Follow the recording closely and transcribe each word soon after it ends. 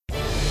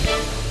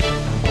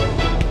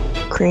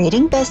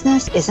Creating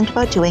business isn't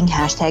about doing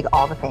hashtag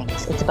all the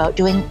things. It's about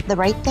doing the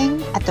right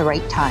thing at the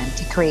right time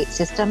to create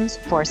systems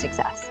for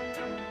success.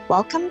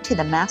 Welcome to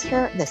the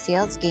Master the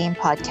Sales Game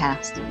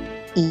podcast.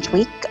 Each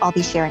week, I'll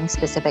be sharing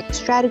specific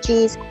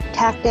strategies,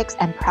 tactics,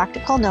 and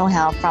practical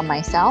know-how from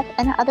myself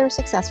and other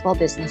successful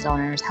business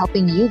owners,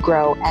 helping you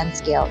grow and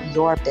scale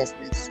your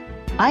business.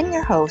 I'm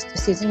your host,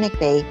 Susan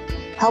McVeigh,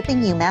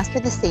 helping you master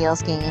the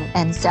sales game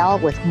and sell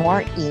with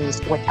more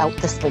ease without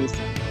the sleaze.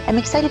 I'm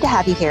excited to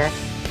have you here.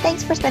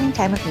 Thanks for spending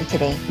time with me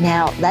today.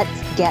 Now, let's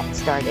get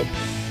started.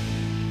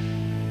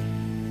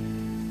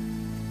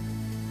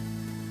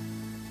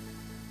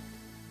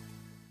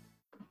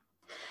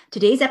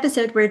 Today's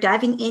episode, we're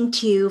diving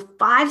into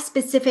 5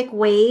 specific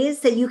ways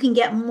that you can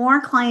get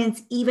more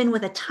clients even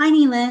with a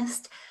tiny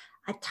list,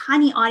 a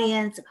tiny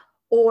audience,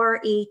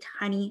 or a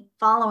tiny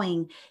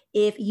following.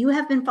 If you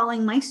have been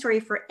following my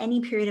story for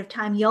any period of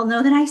time, you'll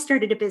know that I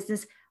started a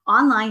business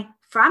online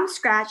from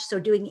scratch, so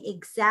doing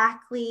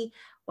exactly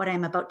what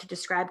I'm about to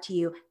describe to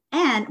you.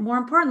 And more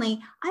importantly,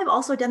 I've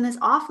also done this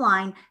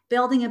offline,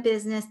 building a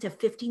business to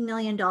 $15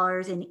 million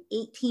in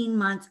 18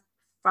 months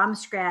from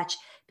scratch,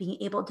 being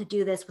able to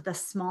do this with a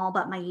small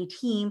but mighty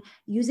team,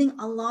 using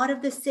a lot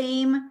of the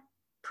same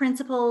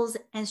principles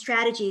and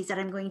strategies that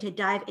I'm going to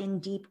dive in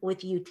deep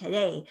with you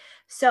today.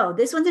 So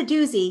this one's a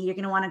doozy. You're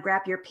going to want to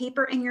grab your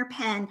paper and your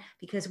pen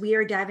because we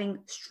are diving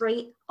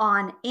straight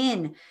on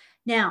in.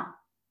 Now,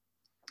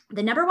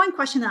 the number one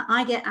question that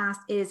I get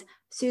asked is,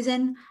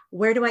 Susan,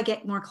 where do I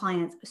get more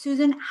clients?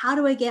 Susan, how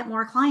do I get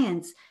more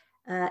clients?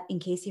 In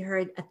case you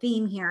heard a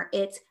theme here,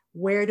 it's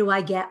where do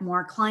I get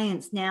more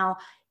clients? Now,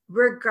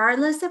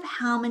 regardless of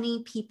how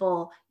many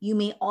people you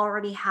may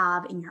already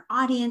have in your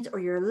audience or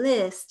your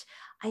list,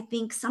 I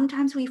think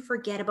sometimes we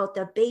forget about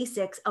the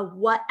basics of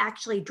what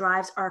actually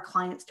drives our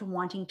clients to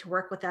wanting to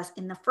work with us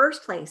in the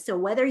first place. So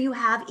whether you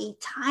have a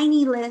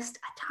tiny list,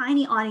 a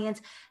tiny audience,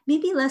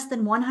 maybe less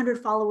than 100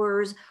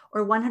 followers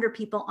or 100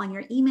 people on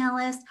your email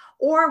list,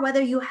 or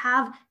whether you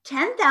have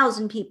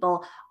 10,000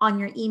 people on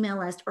your email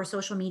list or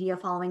social media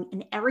following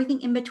and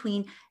everything in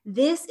between,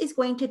 this is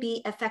going to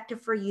be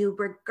effective for you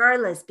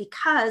regardless,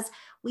 because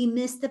we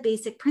miss the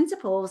basic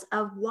principles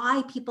of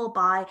why people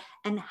buy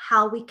and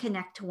how we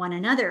connect to one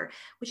another,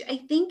 which I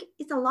think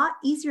is a lot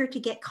easier to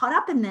get caught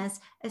up in this,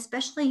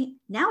 especially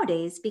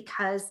nowadays,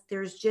 because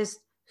there's just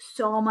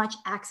so much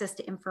access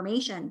to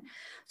information.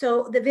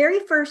 So the very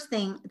first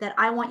thing that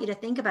I want you to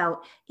think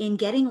about in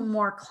getting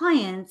more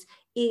clients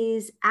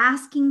is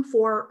asking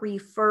for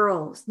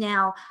referrals.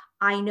 Now,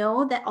 I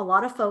know that a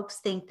lot of folks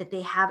think that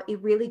they have a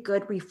really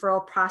good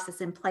referral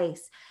process in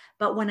place,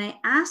 but when I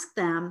ask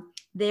them,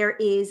 there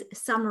is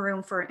some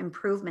room for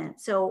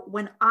improvement. So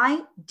when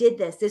I did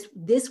this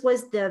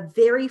was the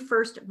very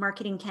first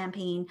marketing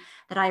campaign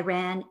that I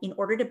ran in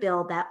order to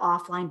build that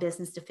offline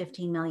business to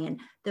 15 million.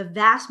 The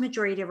vast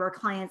majority of our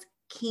clients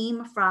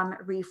came from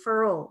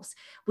referrals.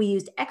 We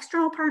used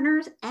external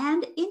partners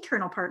and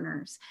internal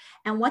partners.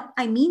 And what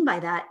I mean by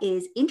that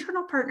is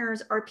internal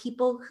partners are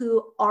people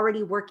who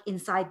already work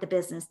inside the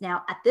business.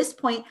 Now, at this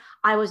point,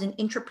 I was an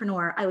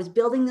entrepreneur. I was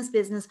building this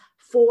business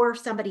for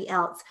somebody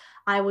else.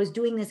 I was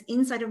doing this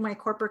inside of my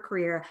corporate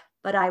career,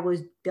 but I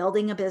was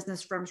building a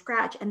business from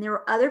scratch. And there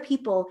were other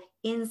people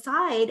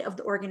inside of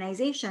the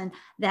organization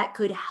that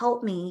could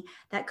help me,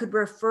 that could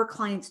refer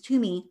clients to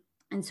me.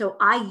 And so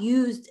I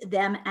used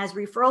them as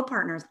referral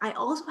partners. I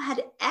also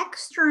had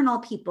external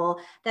people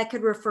that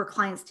could refer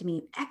clients to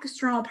me.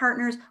 External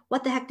partners,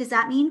 what the heck does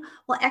that mean?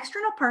 Well,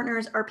 external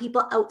partners are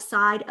people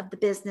outside of the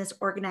business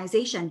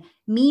organization,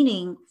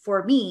 meaning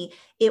for me,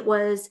 it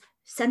was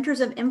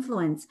centers of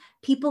influence,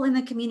 people in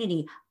the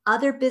community,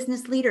 other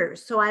business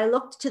leaders. So I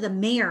looked to the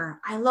mayor,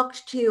 I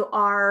looked to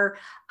our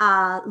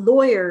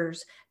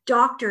lawyers,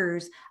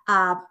 doctors,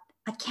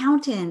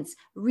 accountants,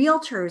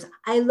 realtors.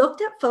 I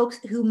looked at folks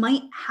who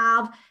might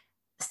have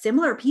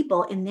similar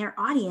people in their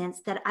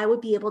audience that I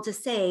would be able to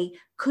say,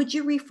 could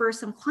you refer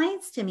some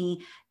clients to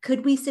me?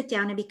 Could we sit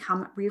down and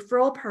become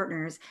referral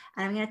partners?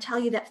 And I'm going to tell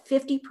you that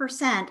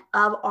 50%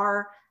 of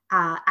our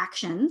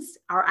actions,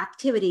 our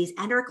activities,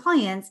 and our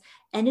clients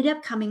ended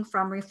up coming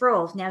from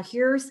referrals. Now,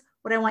 here's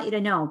what I want you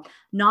to know.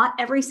 Not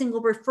every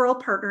single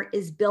referral partner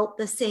is built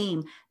the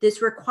same.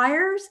 This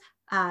requires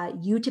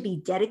you to be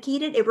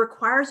dedicated. It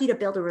requires you to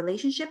build a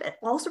relationship. It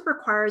also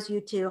requires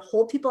you to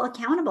hold people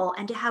accountable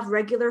and to have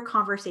regular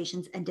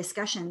conversations and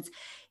discussions.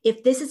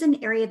 If this is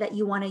an area that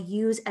you want to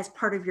use as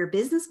part of your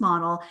business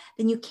model,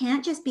 then you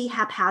can't just be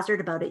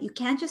haphazard about it. You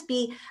can't just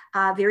be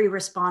very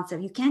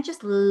responsive. You can't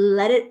just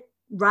let it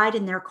ride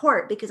in their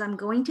court, because I'm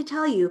going to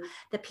tell you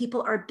that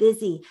people are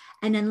busy.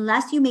 And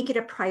unless you make it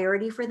a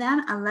priority for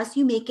them, unless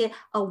you make it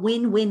a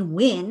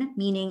win-win-win,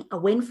 meaning a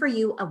win for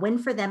you, a win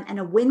for them, and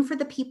a win for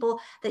the people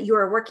that you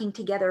are working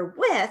together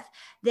with,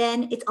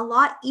 then it's a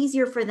lot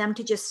easier for them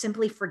to just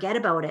simply forget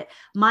about it.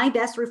 My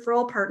best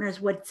referral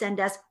partners would send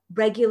us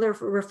regular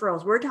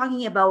referrals. We're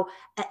talking about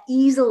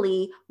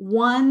easily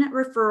one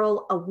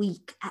referral a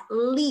week at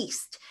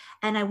least.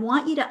 And I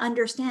want you to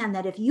understand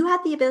that if you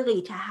had the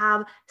ability to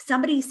have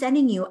somebody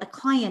sending you a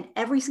client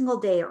every single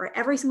day or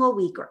every single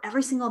week or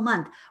every single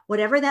month,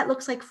 whatever that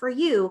looks like for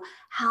you,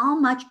 how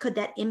much could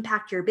that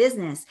impact your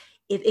business?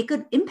 If it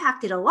could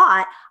impact it a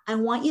lot, I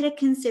want you to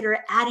consider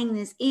adding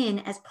this in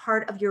as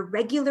part of your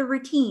regular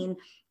routine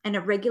and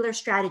a regular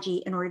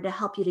strategy in order to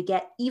help you to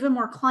get even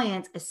more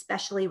clients,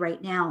 especially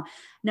right now.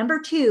 Number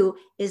 2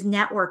 is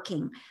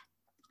networking.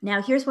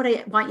 Now, here's what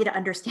I want you to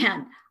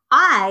understand.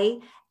 I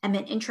am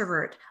an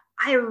introvert.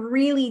 I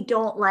really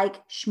don't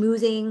like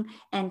schmoozing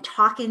and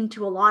talking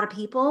to a lot of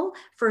people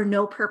for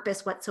no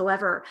purpose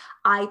whatsoever.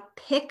 I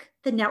pick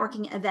the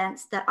networking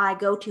events that I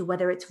go to,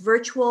 whether it's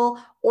virtual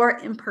or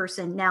in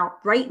person. Now,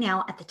 right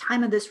now, at the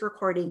time of this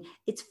recording,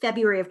 it's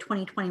February of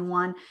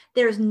 2021.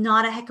 There's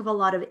not a heck of a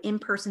lot of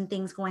in-person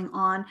things going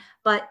on,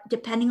 but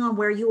depending on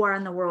where you are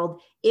in the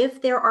world,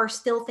 if there are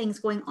still things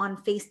going on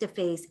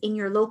face-to-face in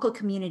your local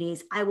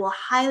communities, I will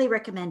highly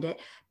recommend it,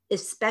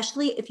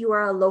 especially if you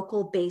are a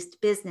local based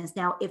business.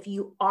 Now, if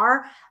you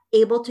are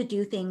able to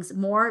do things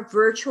more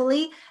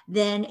virtually,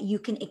 then you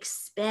can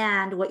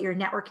expand what your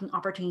networking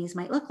opportunities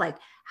might look like.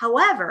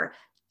 However,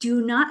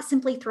 do not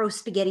simply throw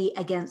spaghetti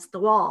against the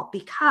wall,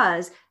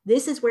 because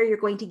this is where you're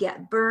going to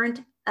get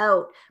burnt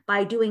out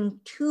by doing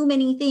too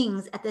many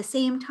things at the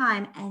same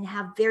time and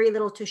have very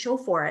little to show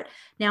for it.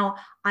 Now,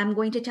 I'm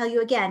going to tell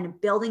you again,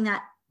 building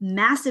that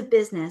massive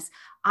business,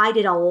 I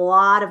did a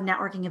lot of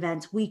networking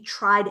events. We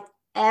tried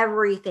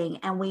everything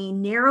and we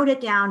narrowed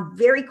it down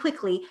very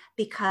quickly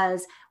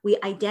because we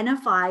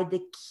identified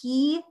the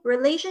key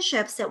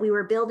relationships that we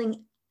were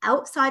building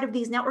outside of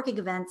these networking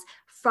events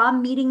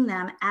from meeting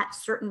them at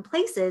certain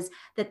places,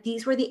 that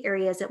these were the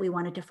areas that we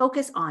wanted to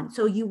focus on.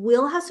 So you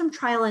will have some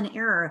trial and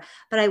error,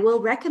 but I will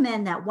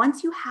recommend that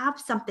once you have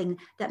something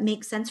that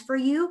makes sense for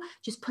you,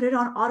 just put it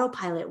on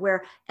autopilot,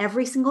 where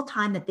every single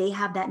time that they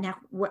have that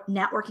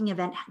networking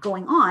event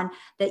going on,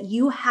 that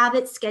you have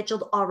it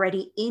scheduled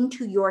already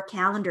into your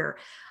calendar.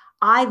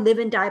 I live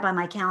and die by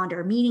my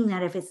calendar, meaning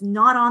that if it's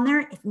not on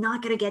there, it's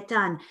not going to get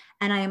done.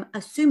 And I am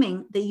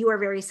assuming that you are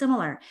very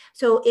similar.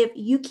 So if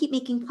you keep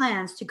making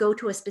plans to go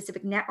to a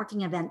specific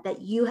networking event that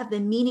you have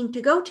been meaning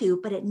to go to,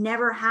 but it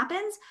never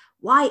happens,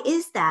 why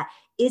is that?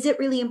 Is it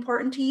really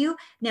important to you?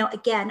 Now,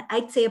 again,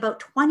 I'd say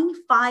about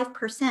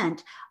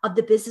 25% of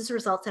the business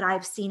results that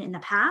I've seen in the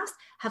past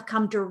have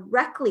come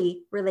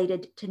directly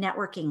related to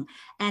networking.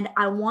 And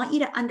I want you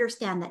to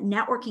understand that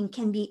networking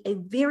can be a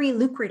very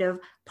lucrative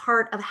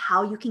part of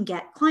how you can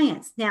get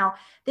clients. Now,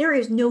 there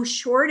is no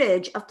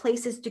shortage of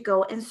places to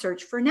go and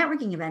search for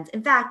networking events.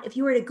 In fact, if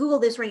you were to Google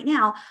this right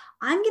now,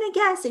 I'm going to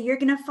guess that you're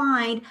going to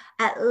find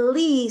at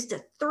least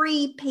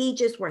 3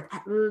 pages worth,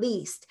 at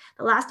least.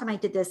 The last time I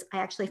did this, I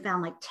actually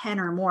found like 10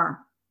 or more.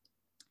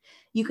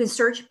 You can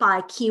search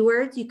by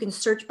keywords. You can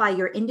search by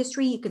your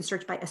industry. You can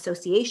search by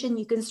association.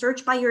 You can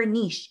search by your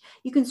niche.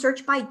 You can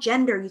search by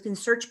gender. You can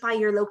search by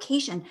your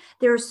location.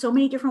 There are so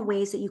many different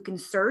ways that you can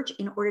search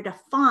in order to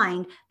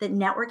find the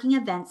networking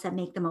events that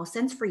make the most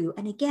sense for you.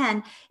 And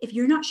again, if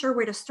you're not sure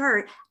where to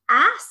start,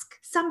 ask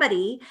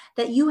somebody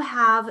that you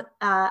have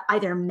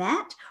either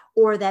met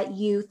or that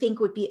you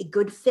think would be a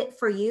good fit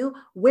for you.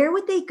 Where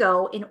would they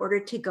go in order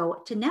to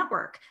go to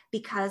network?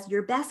 Because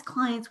your best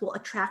clients will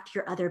attract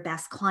your other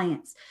best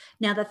clients.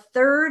 Now, the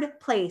third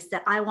place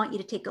that I want you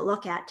to take a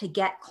look at to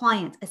get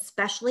clients,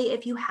 especially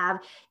if you have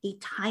a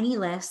tiny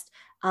list,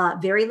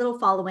 very little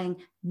following,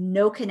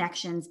 no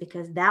connections,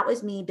 because that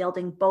was me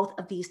building both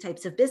of these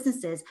types of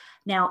businesses.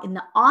 Now, in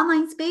the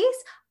online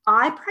space,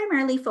 I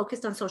primarily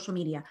focused on social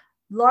media,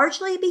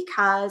 largely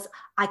because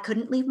I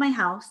couldn't leave my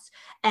house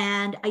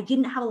and I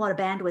didn't have a lot of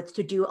bandwidth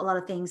to do a lot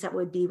of things that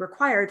would be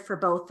required for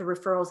both the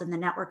referrals and the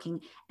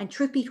networking. And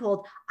truth be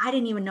told, I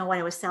didn't even know what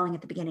I was selling at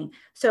the beginning.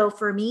 So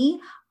for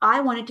me, I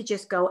wanted to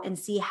just go and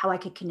see how I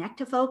could connect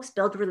to folks,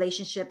 build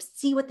relationships,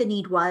 see what the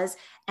need was.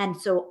 And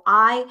so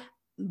I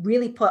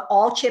really put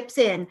all chips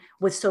in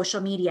with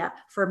social media.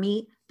 For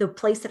me, the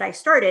place that I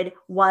started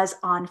was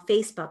on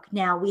Facebook.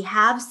 Now, we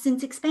have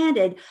since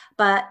expanded,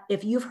 but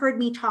if you've heard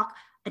me talk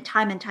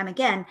time and time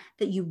again,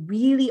 that you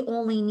really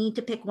only need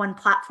to pick one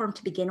platform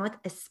to begin with,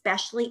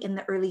 especially in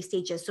the early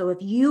stages. So if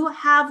you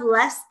have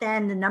less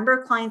than the number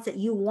of clients that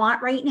you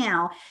want right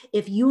now,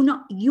 if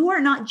you are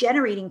not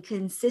generating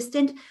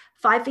consistent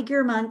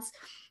 5-figure months,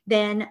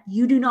 then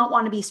you do not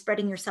want to be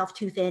spreading yourself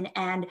too thin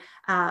and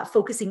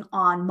focusing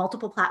on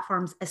multiple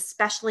platforms,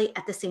 especially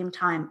at the same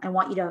time. I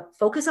want you to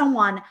focus on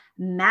one,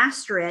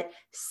 master it,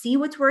 see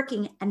what's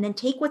working, and then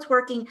take what's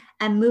working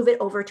and move it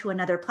over to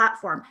another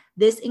platform.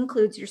 This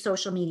includes your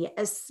social media,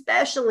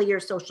 especially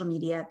your social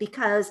media,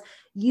 because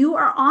you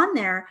are on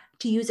there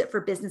to use it for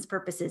business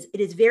purposes.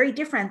 It is very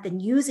different than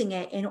using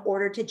it in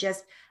order to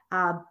just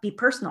be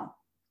personal.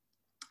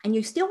 And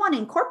you still want to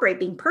incorporate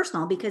being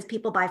personal because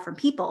people buy from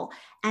people,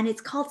 and it's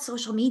called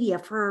social media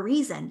for a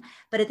reason.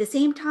 But at the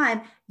same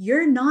time,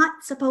 you're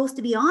not supposed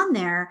to be on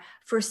there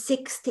for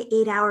 6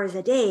 to 8 hours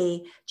a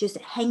day, just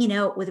hanging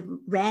out with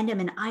random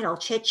and idle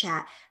chit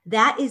chat.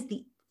 That is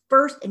the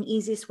first and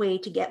easiest way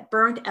to get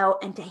burnt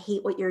out and to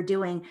hate what you're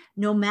doing,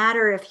 no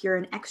matter if you're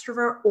an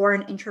extrovert or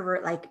an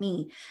introvert like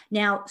me.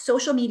 Now,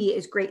 social media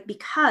is great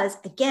because,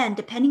 again,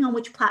 depending on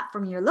which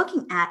platform you're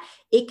looking at,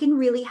 it can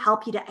really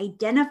help you to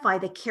identify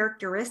the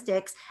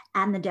characteristics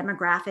and the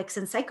demographics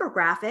and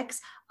psychographics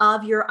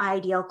of your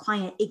ideal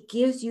client. It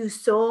gives you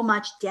so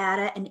much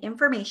data and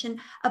information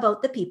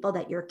about the people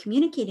that you're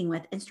communicating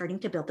with and starting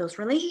to build those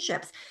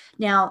relationships.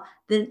 Now,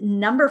 the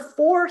number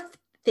 4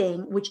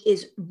 thing, which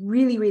is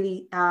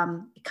really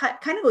kind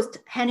of goes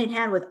hand in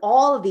hand with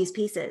all of these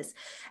pieces,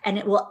 and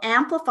it will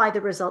amplify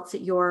the results that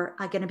you're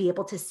going to be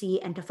able to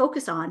see and to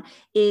focus on,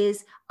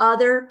 is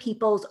other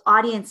people's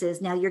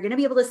audiences. Now, you're going to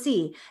be able to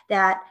see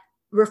that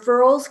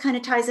referrals kind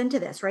of ties into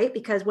this, right?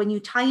 Because when you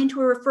tie into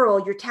a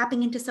referral, you're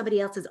tapping into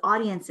somebody else's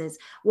audiences.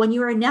 When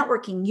you are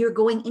networking, you're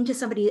going into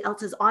somebody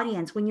else's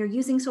audience. When you're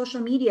using social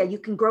media, you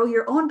can grow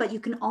your own, but you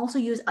can also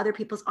use other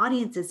people's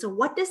audiences. So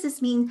what does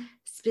this mean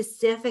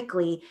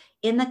specifically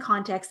in the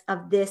context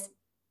of this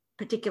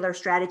particular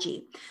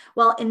strategy?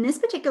 Well, in this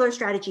particular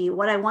strategy,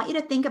 what I want you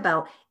to think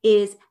about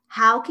is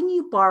how can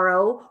you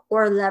borrow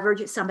or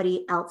leverage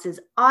somebody else's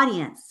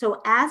audience?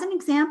 So as an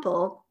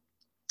example,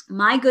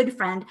 my good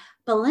friend,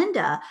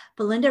 Belinda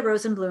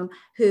Rosenblum,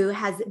 who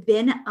has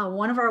been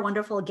one of our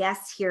wonderful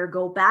guests here,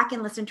 go back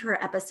and listen to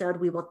her episode.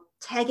 We will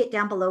tag it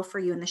down below for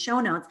you in the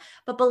show notes.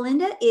 But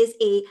Belinda is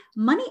a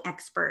money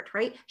expert,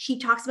 right? She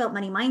talks about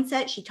money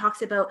mindset. She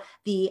talks about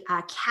the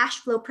cash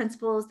flow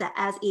principles that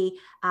as a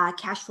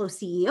cash flow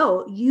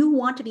CEO, you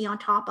want to be on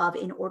top of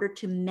in order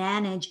to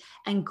manage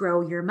and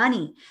grow your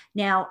money.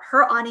 Now,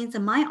 her audience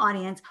and my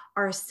audience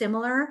are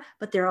similar,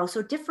 but they're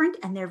also different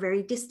and they're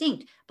very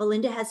distinct.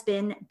 Belinda has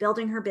been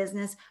building her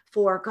business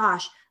for,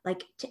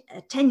 like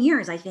 10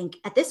 years, I think,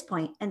 at this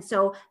point. And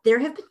so there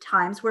have been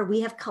times where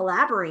we have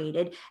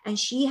collaborated and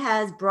she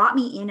has brought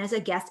me in as a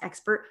guest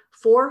expert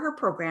for her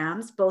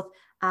programs, both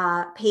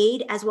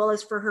paid as well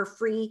as for her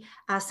free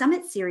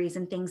summit series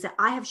and things that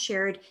I have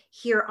shared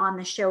here on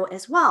the show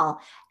as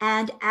well.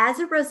 And as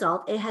a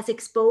result, it has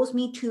exposed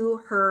me to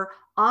her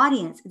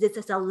audience. This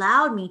has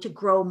allowed me to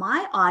grow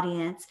my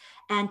audience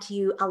and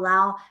to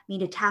allow me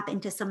to tap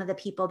into some of the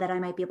people that I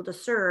might be able to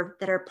serve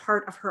that are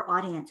part of her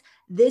audience.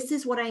 This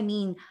is what I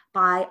mean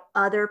by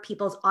other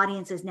people's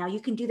audiences. Now, you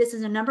can do this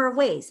in a number of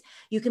ways.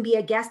 You can be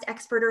a guest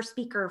expert or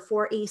speaker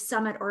for a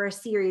summit or a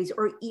series,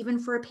 or even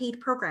for a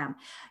paid program.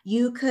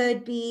 You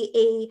could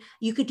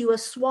do a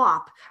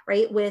swap,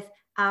 right, with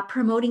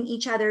promoting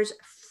each other's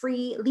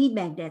free lead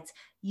magnets.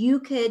 You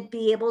could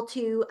be able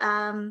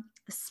to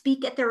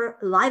speak at their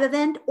live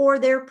event or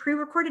their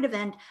pre-recorded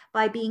event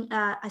by being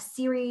a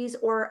series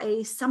or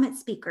a summit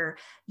speaker.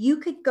 You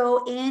could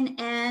go in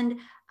and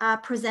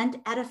present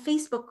at a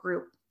Facebook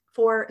group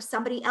for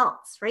somebody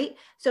else, right?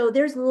 So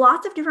there's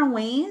lots of different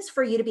ways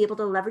for you to be able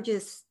to leverage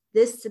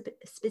this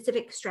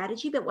specific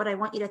strategy. But what I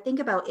want you to think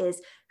about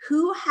is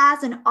who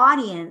has an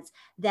audience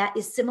that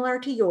is similar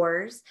to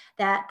yours,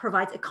 that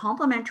provides a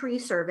complementary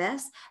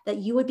service that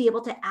you would be able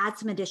to add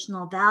some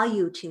additional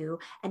value to,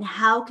 and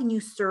how can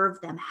you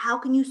serve them? How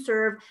can you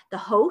serve the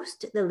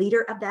host, the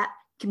leader of that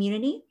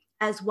community,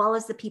 as well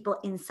as the people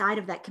inside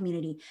of that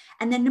community?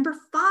 And then number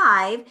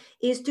 5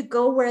 is to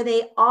go where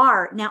they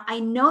are. Now, I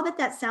know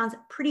that sounds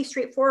pretty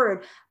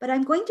straightforward, but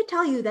I'm going to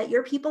tell you that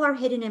your people are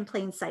hidden in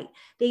plain sight.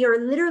 They are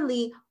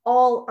literally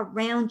all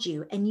around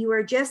you, and you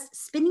are just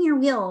spinning your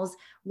wheels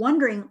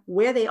wondering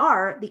where they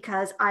are,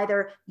 because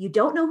either you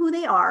don't know who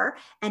they are,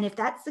 and if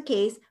that's the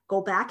case,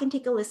 go back and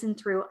take a listen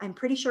through. I'm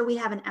pretty sure we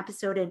have an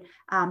episode in,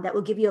 that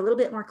will give you a little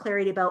bit more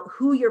clarity about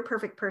who your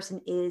perfect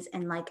person is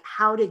and like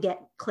how to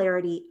get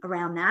clarity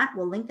around that.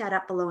 We'll link that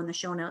up below in the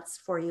show notes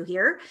for you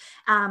here.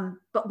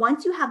 But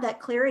once you have that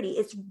clarity,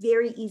 it's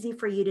very easy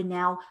for you to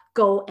now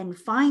go and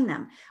find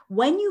them.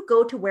 When you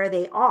go to where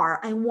they are,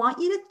 I want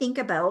you to think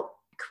about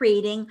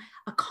creating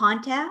a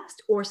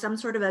contest or some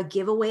sort of a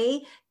giveaway.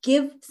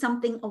 Give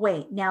something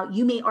away. Now,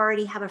 you may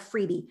already have a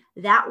freebie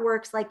that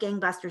works like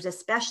gangbusters,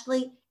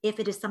 especially if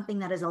it is something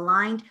that is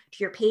aligned to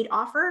your paid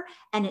offer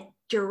and it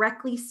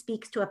directly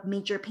speaks to a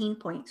major pain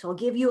point. So I'll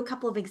give you a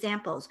couple of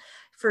examples.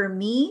 For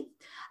me,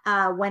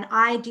 when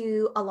I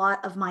do a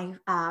lot of my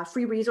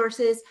free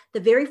resources, the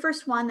very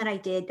first one that I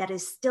did that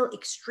is still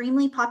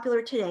extremely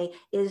popular today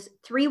is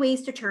 3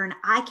 ways to turn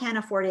I can't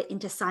afford it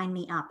into sign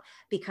me up.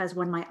 Because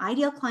when my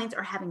ideal clients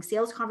are having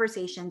sales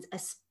conversations,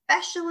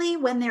 especially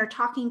when they're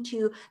talking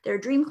to their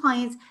dream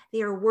clients,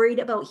 they are worried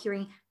about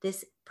hearing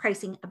this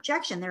pricing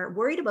objection. They're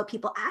worried about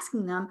people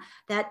asking them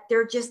that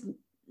they're just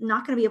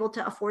not going to be able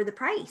to afford the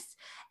price.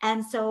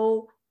 And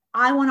so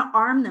I want to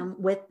arm them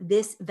with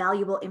this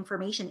valuable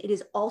information. It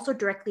is also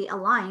directly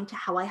aligned to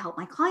how I help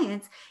my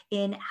clients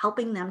in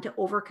helping them to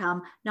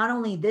overcome not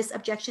only this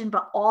objection,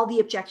 but all the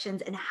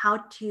objections, and how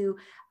to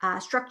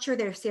structure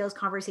their sales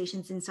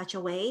conversations in such a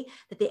way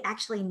that they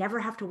actually never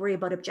have to worry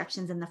about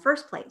objections in the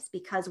first place.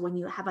 Because when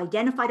you have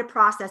identified a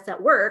process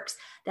that works,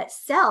 that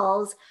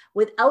sells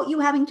without you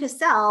having to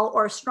sell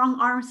or strong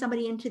arm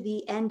somebody into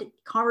the end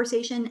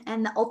conversation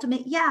and the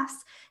ultimate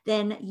yes,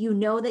 then you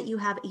know that you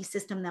have a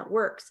system that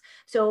works.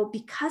 So So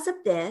because of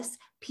this,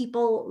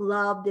 people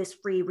love this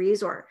free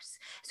resource.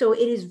 So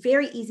it is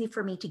very easy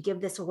for me to give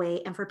this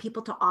away and for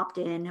people to opt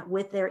in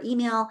with their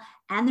email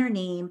and their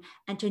name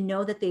and to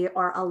know that they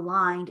are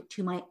aligned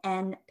to my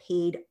end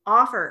paid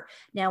offer.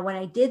 Now, when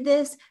I did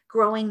this,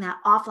 growing that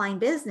offline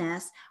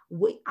business,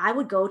 I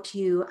would go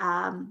to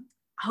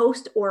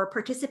host or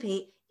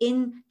participate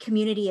in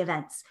community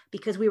events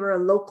because we were a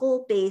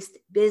local based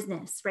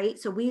business, right?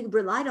 So we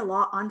relied a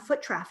lot on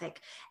foot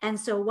traffic. And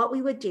so what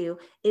we would do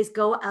is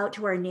go out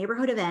to our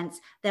neighborhood events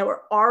that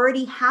were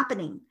already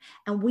happening.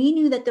 And we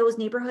knew that those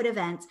neighborhood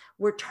events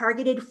were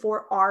targeted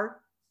for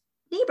our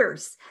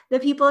neighbors, the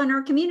people in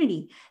our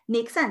community.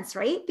 Makes sense,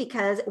 right?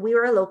 Because we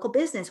were a local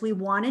business. We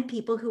wanted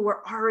people who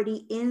were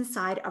already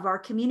inside of our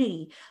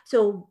community.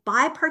 So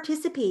by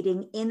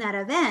participating in that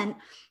event,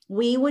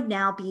 we would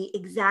now be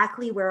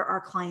exactly where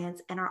our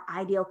clients and our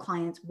ideal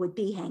clients would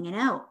be hanging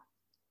out.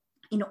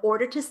 In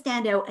order to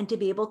stand out and to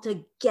be able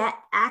to get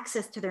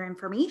access to their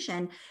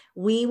information,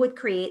 we would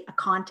create a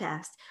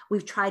contest.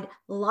 We've tried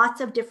lots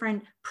of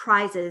different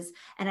prizes.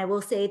 And I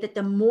will say that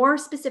the more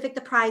specific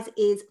the prize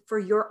is for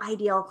your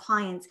ideal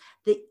clients,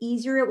 the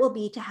easier it will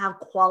be to have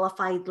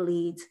qualified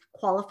leads,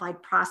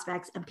 qualified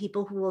prospects, and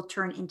people who will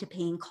turn into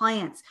paying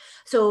clients.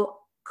 So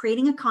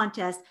creating a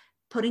contest,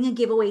 putting a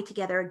giveaway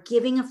together,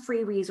 giving a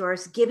free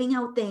resource, giving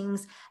out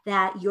things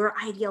that your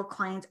ideal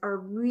clients are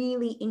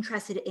really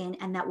interested in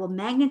and that will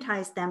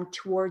magnetize them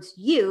towards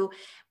you.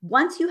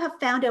 Once you have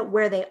found out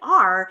where they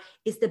are,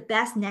 is the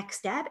best next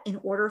step in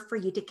order for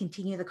you to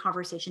continue the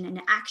conversation and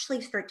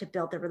actually start to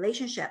build the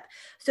relationship.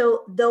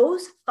 So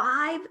those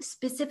 5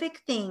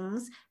 specific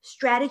things,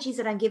 strategies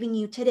that I'm giving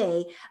you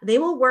today, they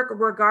will work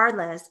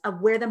regardless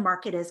of where the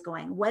market is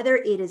going, whether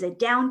it is a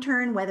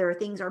downturn, whether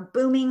things are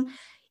booming.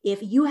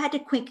 If you had to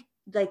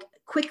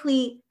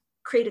quickly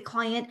create a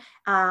client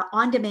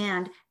on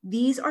demand,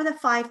 these are the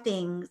 5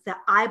 things that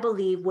I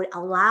believe would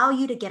allow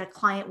you to get a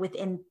client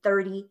within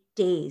 30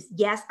 days.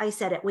 Yes, I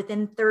said it,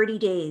 within 30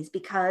 days,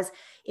 because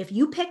if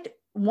you picked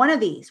one of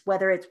these,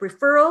 whether it's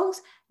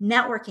referrals,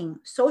 networking,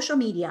 social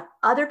media,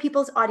 other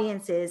people's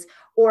audiences,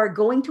 or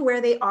going to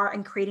where they are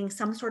and creating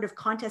some sort of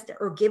contest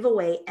or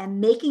giveaway and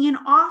making an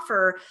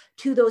offer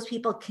to those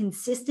people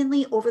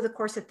consistently over the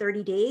course of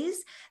 30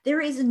 days,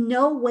 there is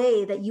no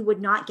way that you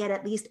would not get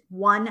at least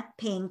one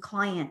paying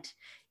client.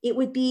 It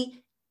would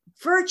be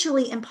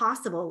virtually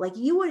impossible. Like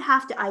you would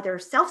have to either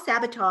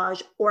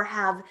self-sabotage or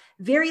have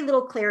very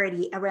little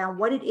clarity around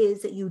what it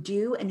is that you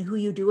do and who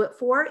you do it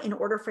for in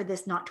order for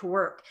this not to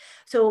work.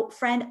 So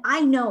friend,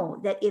 I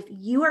know that if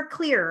you are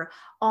clear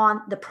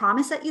on the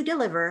promise that you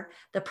deliver,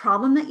 the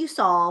problem that you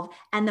solve,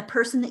 and the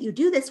person that you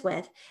do this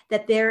with,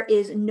 that there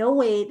is no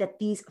way that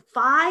these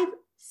 5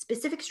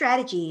 specific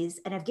strategies,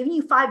 and I've given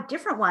you 5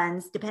 different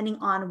ones, depending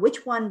on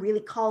which one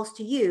really calls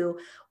to you,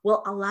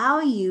 will allow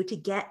you to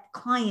get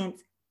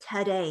clients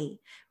today,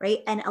 right?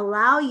 And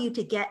allow you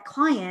to get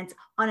clients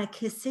on a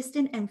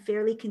consistent and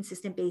fairly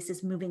consistent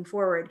basis moving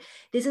forward.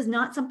 This is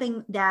not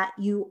something that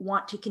you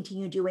want to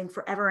continue doing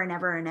forever and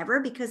ever and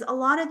ever, because a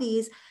lot of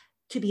these,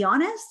 to be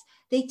honest,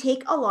 they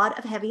take a lot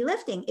of heavy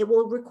lifting. It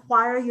will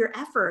require your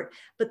effort,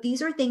 but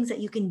these are things that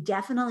you can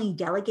definitely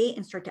delegate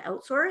and start to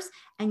outsource,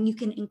 and you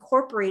can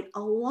incorporate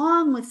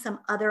along with some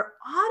other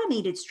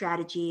automated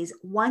strategies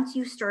once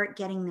you start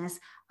getting this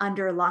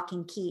under lock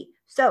and key.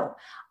 So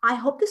I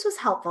hope this was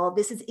helpful.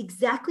 This is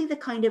exactly the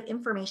kind of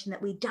information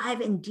that we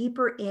dive in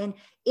deeper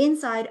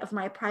inside of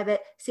my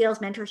private sales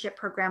mentorship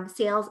program,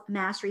 Sales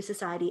Mastery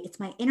Society.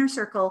 It's my inner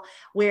circle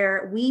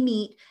where we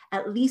meet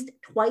at least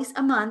twice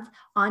a month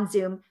on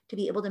Zoom to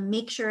be able to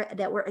make sure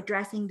that we're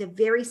addressing the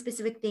very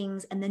specific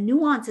things and the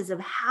nuances of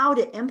how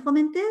to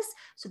implement this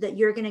so that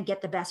you're going to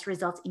get the best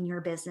results in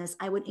your business.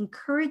 I would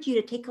encourage you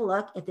to take a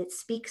look if it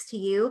speaks to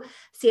you,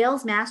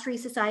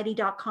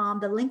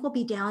 salesmasterysociety.com. The link will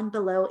be down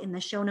below in the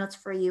show notes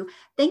for you.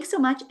 Thanks so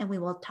much, and we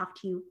will talk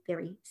to you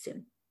very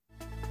soon.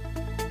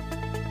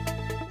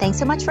 Thanks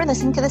so much for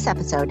listening to this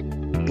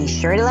episode. Be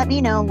sure to let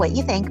me know what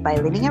you think by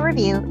leaving a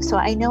review so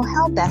I know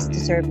how best to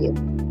serve you.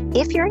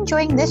 If you're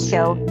enjoying this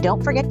show,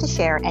 don't forget to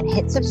share and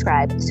hit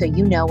subscribe so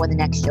you know when the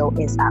next show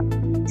is up.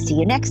 See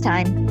you next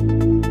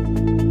time.